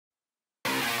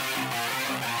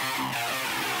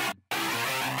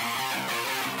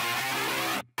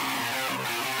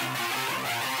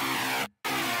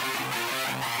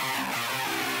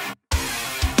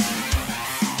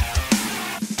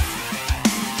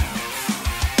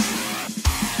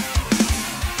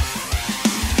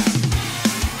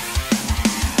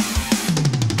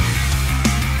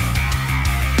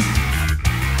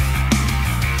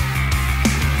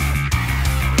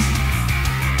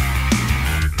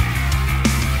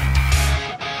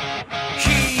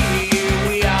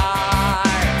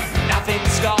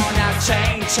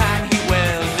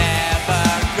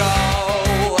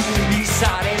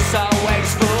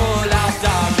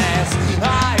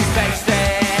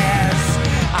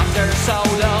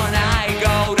stolen, I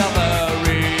go to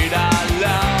bury it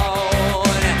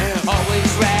alone. Always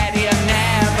ready and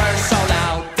never sold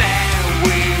out. Then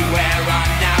we were on,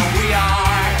 now we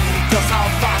are. Those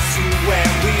of us who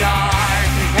where we are.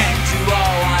 And to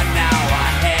all on now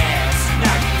our heads.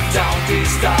 Now you don't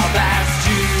disturb us.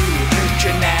 You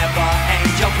can never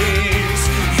end your peace.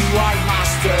 You are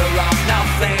master of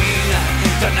nothing.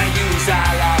 Don't I use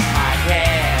all of my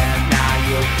head. Now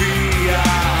you'll be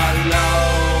alone.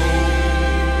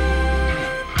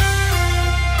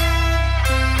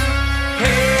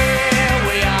 Here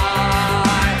we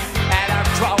are at a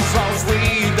crossroads. We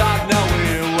don't know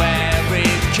where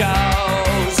it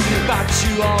goes, but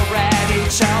you already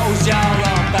chose your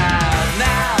own path.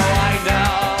 Now I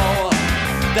know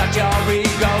that your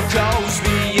ego goes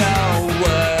beyond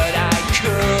what I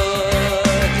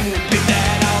could. Be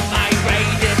dead on my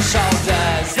braided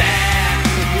shoulders. Then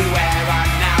we were on,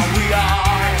 now we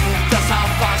are. Those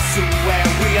of us who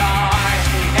where we are.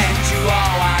 And you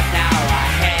all are now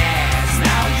our heads.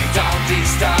 Now you don't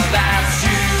disturb us.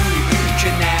 You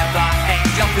can never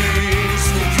end your peace.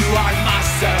 You are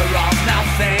master of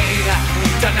nothing.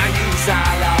 Don't I use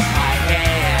all of my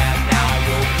head. Now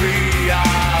you'll be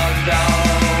alone.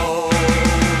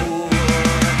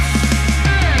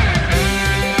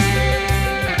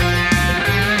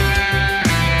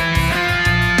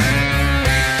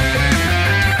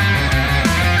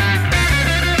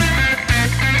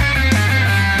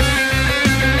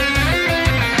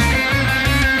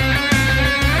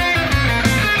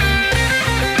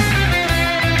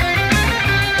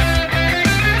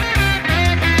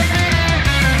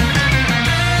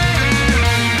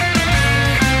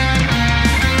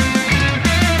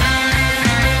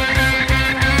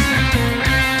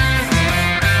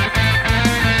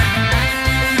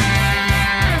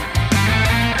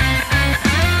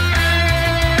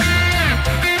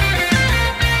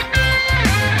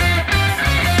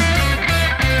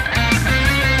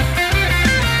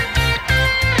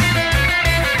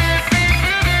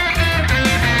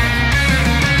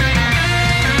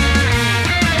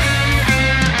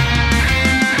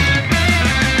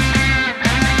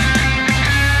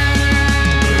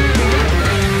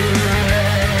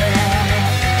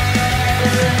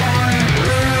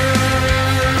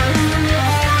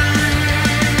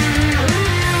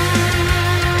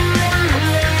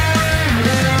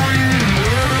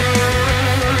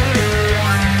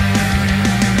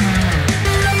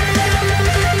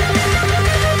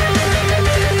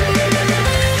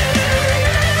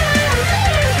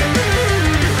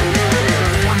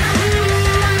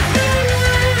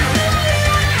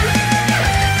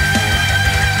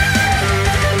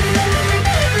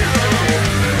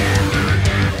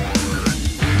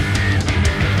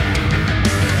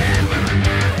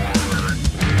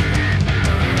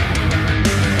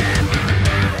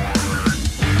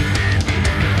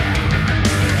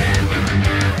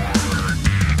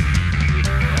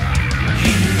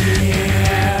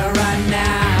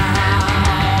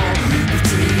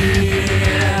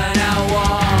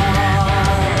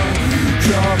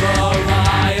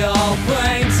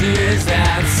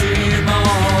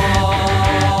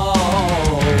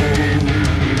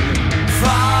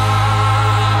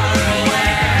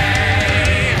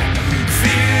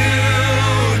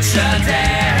 Today